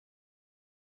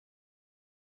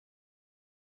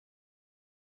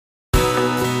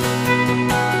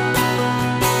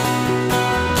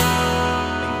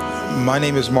My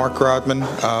name is Marc Grodman.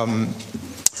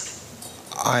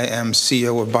 I am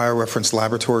CEO of BioReference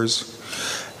Laboratories.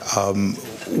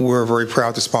 We're very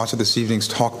proud to sponsor this evening's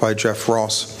talk by Jeff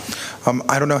Ross.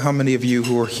 I don't know how many of you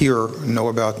who are here know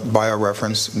about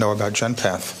BioReference, know about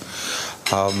GenPath.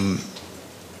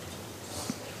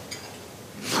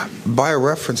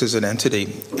 BioReference as an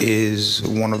entity is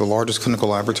one of the largest clinical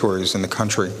laboratories in the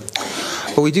country.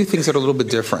 But we do things that are a little bit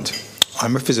different.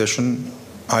 I'm a physician.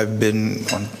 I've been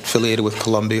affiliated with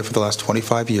Columbia for the last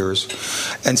 25 years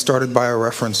and started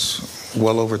BioReference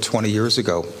well over 20 years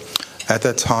ago. At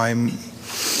that time,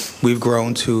 we've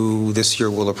grown to, this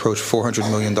year we'll approach $400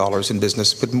 million in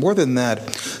business, but more than that,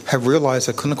 have realized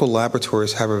that clinical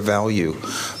laboratories have a value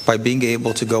by being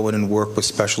able to go in and work with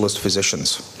specialist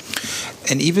physicians.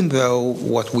 And even though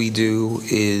what we do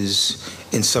is,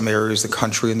 in some areas of the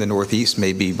country in the Northeast,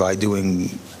 maybe by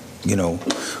doing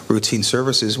routine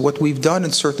services, what we've done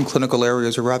in certain clinical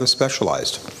areas are rather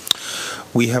specialized.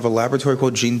 We have a laboratory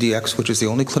called GeneDx, which is the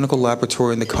only clinical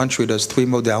laboratory in the country that does 3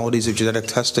 modalities of genetic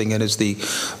testing and is the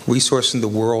resource in the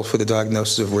world for the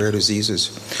diagnosis of rare diseases.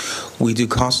 We do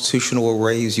constitutional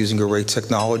arrays using array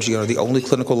technology and are the only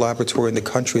clinical laboratory in the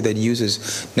country that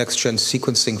uses next-gen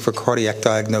sequencing for cardiac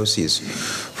diagnoses,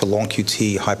 for long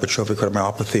QT, hypertrophic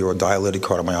cardiomyopathy, or dilated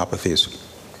cardiomyopathies.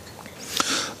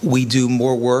 We do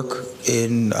more work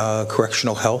in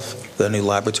correctional health than any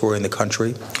laboratory in the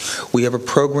country. We have a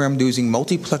program using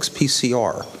multiplex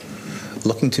PCR,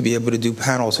 looking to be able to do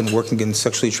panels and working in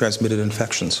sexually transmitted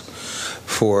infections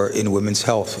in women's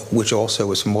health, which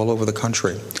also is from all over the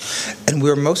country. And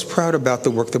we're most proud about the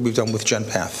work that we've done with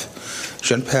GenPath.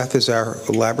 GenPath is our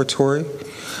laboratory.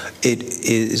 It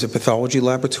is a pathology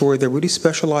laboratory that really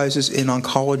specializes in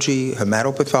oncology,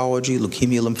 hematopathology,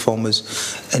 leukemia,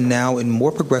 lymphomas, and now in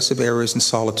more progressive areas in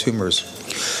solid tumors.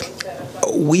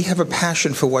 We have a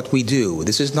passion for what we do.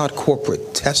 This is not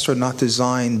corporate. Tests are not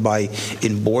designed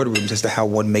in boardrooms as to how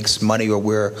one makes money or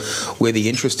where the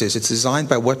interest is. It's designed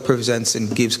by what presents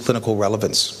and gives clinical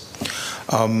relevance.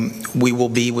 We will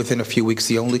be, within a few weeks,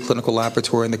 the only clinical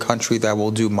laboratory in the country that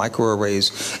will do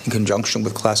microarrays in conjunction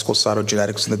with classical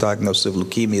cytogenetics in the diagnosis of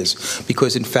leukemias.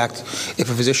 Because, in fact, if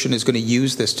a physician is going to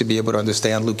use this to be able to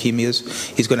understand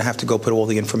leukemias, he's going to have to go put all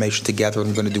the information together,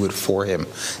 and we're going to do it for him,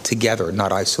 together,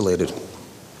 not isolated.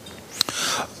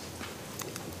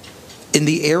 In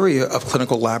the area of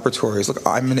clinical laboratories, look,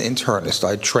 I'm an internist.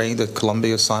 I trained at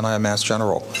Columbia Sinai Mass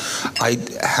General. I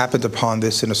happened upon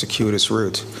this in a circuitous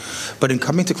route. But in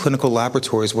coming to clinical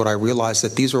laboratories, what I realized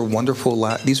that these are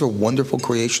wonderful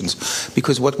creations,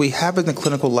 because what we have in the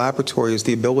clinical laboratory is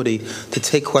the ability to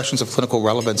take questions of clinical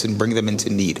relevance and bring them into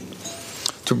need,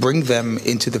 to bring them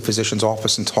into the physician's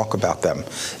office and talk about them.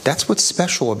 That's what's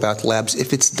special about labs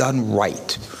if it's done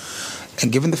right.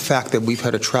 And given the fact that we've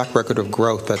had a track record of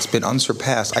growth that's been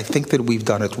unsurpassed, I think that we've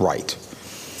done it right.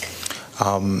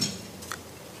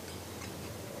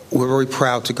 We're very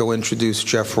proud to go introduce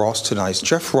Jeff Ross tonight.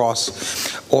 Jeff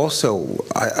Ross also,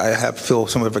 I feel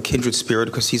somewhat of a kindred spirit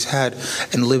because he's had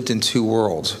and lived in 2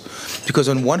 worlds. Because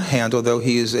on one hand, although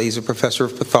he's a professor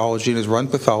of pathology and has run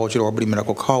pathology at Albany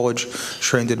Medical College,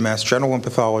 trained at Mass General in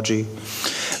pathology,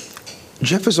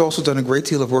 Jeff has also done a great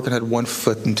deal of work and had one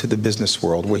foot into the business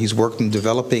world, where he's worked in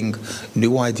developing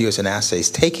new ideas and assays,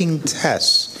 taking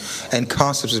tests and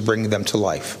concepts and bringing them to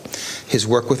life. His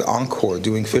work with Encore,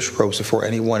 doing fish probes before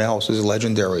anyone else, is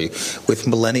legendary. With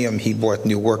Millennium, he brought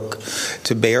new work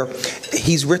to bear.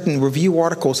 He's written review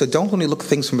articles that don't only look at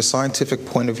things from a scientific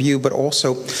point of view, but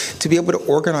also to be able to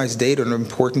organize data in an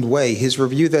important way. His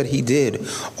review that he did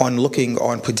on looking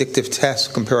on predictive tests,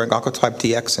 comparing Oncotype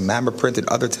DX and MammaPrint and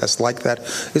other tests like that,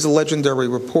 is a legendary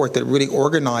report that really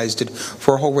organized it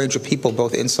for a whole range of people,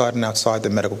 both inside and outside the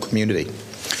medical community.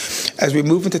 As we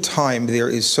move into time, there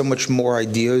is so much more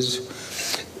ideas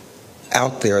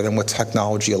out there than what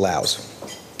technology allows.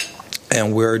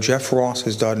 And where Jeff Ross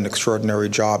has done an extraordinary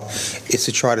job is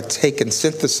to try to take and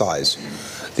synthesize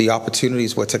the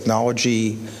opportunities, what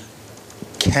technology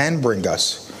can bring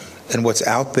us, and what's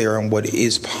out there and what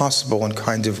is possible, and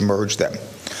kind of merge them.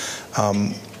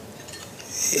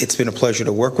 It's been a pleasure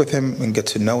to work with him and get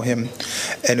to know him,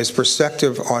 and his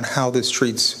perspective on how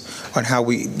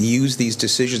we use these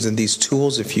decisions and these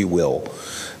tools, if you will,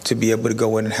 to be able to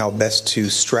go in and how best to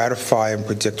stratify and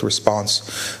predict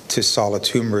response to solid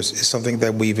tumors is something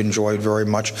that we've enjoyed very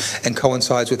much and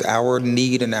coincides with our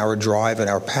need and our drive and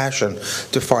our passion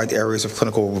to find areas of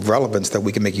clinical relevance that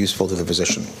we can make useful to the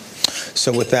physician.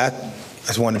 So with that, I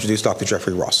just want to introduce Dr.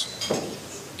 Jeffrey Ross.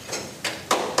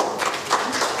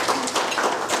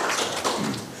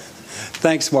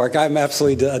 Thanks, Mark. I'm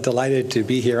absolutely delighted to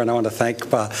be here, and I want to thank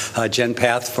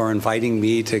GenPath for inviting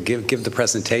me to give the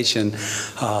presentation.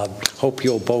 Hope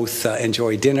you'll both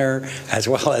enjoy dinner, as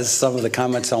well as some of the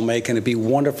comments I'll make, and it'd be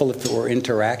wonderful if it were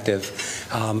interactive.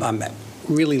 I'm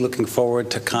really looking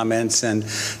forward to comments, and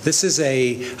this is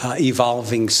a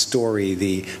evolving story,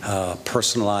 the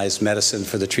personalized medicine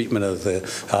for the treatment of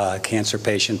the cancer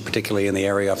patient, particularly in the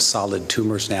area of solid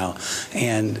tumors now,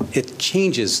 and it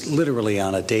changes literally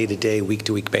on a day-to-day,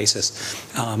 week-to-week basis,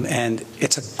 and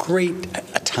it's a great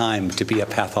time to be a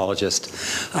pathologist.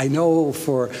 I know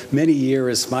for many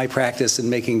years my practice in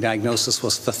making diagnosis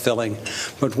was fulfilling,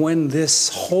 but when this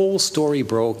whole story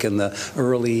broke in the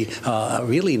early,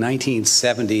 really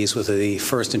 1970s with the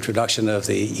first introduction of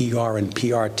the ER and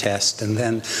PR test, and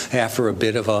then after a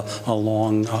bit of a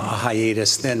long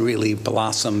hiatus, then really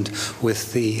blossomed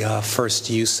with the first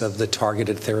use of the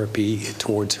targeted therapy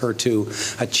towards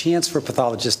HER2, a chance for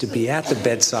pathologists to be at the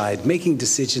bedside, making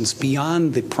decisions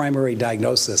beyond the primary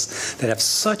diagnosis that have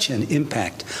such an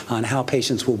impact on how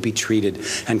patients will be treated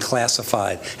and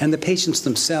classified, and the patients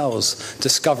themselves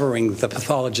discovering the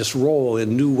pathologist's role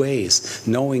in new ways,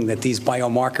 knowing that these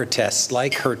biomarker tests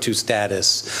like HER2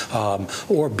 status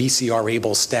or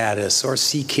BCR-ABL status or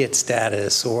c-KIT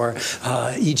status or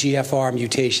EGFR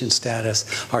mutation status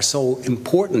are so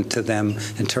important to them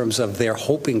in terms of their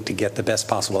hoping to get the best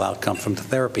possible outcome from the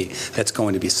therapy that's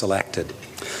going to be selected.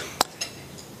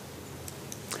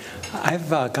 I've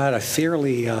got a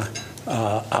fairly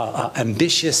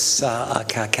ambitious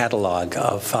catalog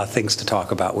of things to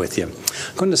talk about with you.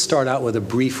 I'm going to start out with a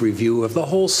brief review of the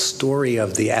whole story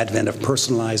of the advent of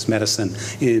personalized medicine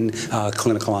in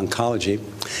clinical oncology,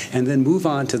 and then move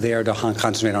on to there to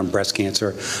concentrate on breast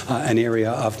cancer, an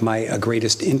area of my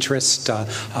greatest interest.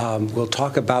 We'll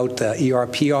talk about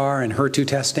ER-PR and HER2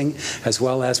 testing, as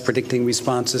well as predicting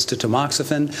responses to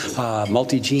tamoxifen,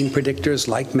 multi-gene predictors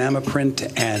like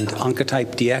MammaPrint and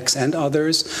Oncotype DX and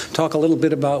others. Talk a little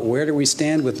bit about where do we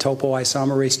stand with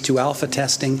topoisomerase 2 alpha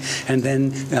testing, and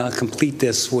then complete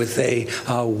this with a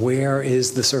where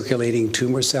is the circulating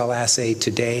tumor cell assay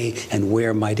today and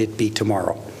where might it be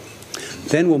tomorrow.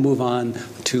 Then we'll move on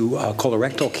to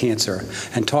colorectal cancer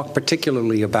and talk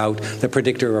particularly about the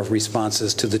predictor of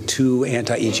responses to the two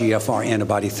anti-EGFR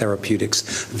antibody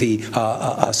therapeutics, the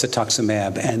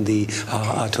cetuximab and the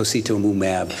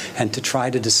tocilizumab, and to try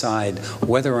to decide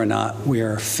whether or not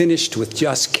we're finished with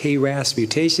just KRAS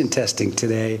mutation testing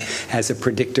today as a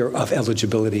predictor of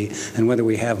eligibility, and whether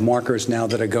we have markers now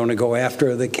that are going to go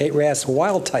after the KRAS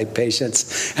wild-type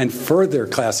patients and further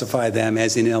classify them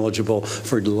as ineligible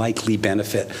for likely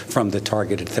benefit from the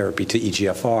targeted therapy to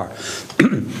EGFR.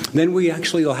 Then we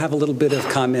actually will have a little bit of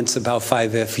comments about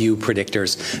 5FU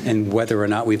predictors and whether or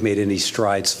not we've made any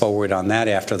strides forward on that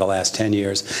after the last 10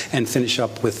 years, and finish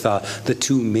up with the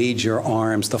two major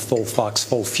arms, the FOLFOX,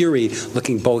 FOLFIRI,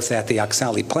 looking both at the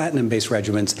oxaliplatinum-based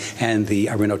regimens and the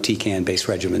irinotecan-based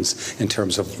regimens in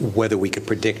terms of whether we could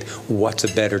predict what's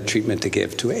a better treatment to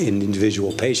give to an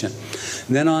individual patient.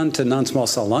 And then on to non-small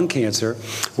cell lung cancer,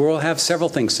 where we'll have several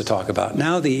things to talk about.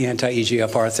 Now the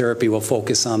anti-EGFR therapy will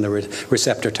focus on the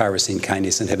receptor tyrosine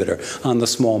kinase inhibitor on the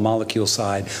small molecule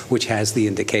side, which has the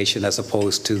indication as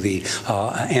opposed to the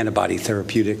antibody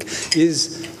therapeutic.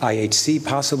 Is IHC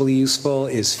possibly useful?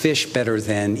 Is FISH better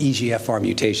than EGFR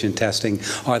mutation testing?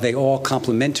 Are they all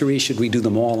complementary? Should we do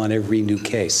them all on every new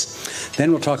case?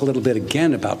 Then we'll talk a little bit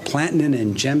again about platinum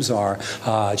and Gemzar,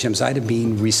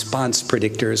 gemcitabine response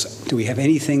predictors. Do we have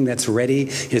anything that's ready?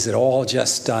 Is it all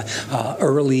just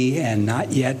early and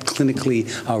not yet clinically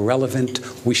relevant?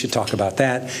 We should talk about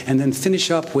that. And then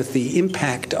finish up with the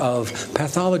impact of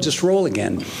pathologist role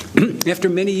again. After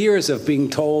many years of being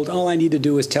told, all I need to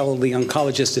do is tell the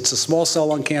oncologist it's a small cell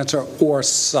lung cancer or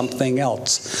something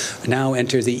else. Now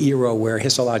enter the era where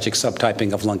histologic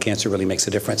subtyping of lung cancer really makes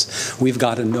a difference. We've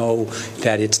got to know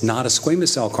that it's not a squamous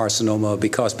cell carcinoma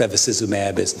because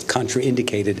bevacizumab is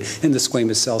contraindicated in the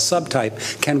squamous cell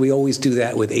subtype. Can we always do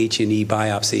that with H&E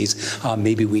biopsies?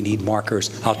 Maybe we need markers.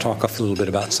 I'll talk a little bit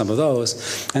about some of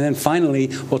those. And then finally,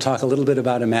 we'll talk a little bit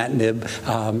about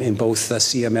imatinib in both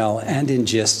CML and in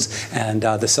GIST, and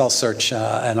the cell search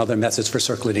and other methods for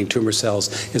circulating tumor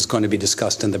cells is going to be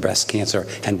discussed in the breast cancer,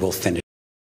 and we'll finish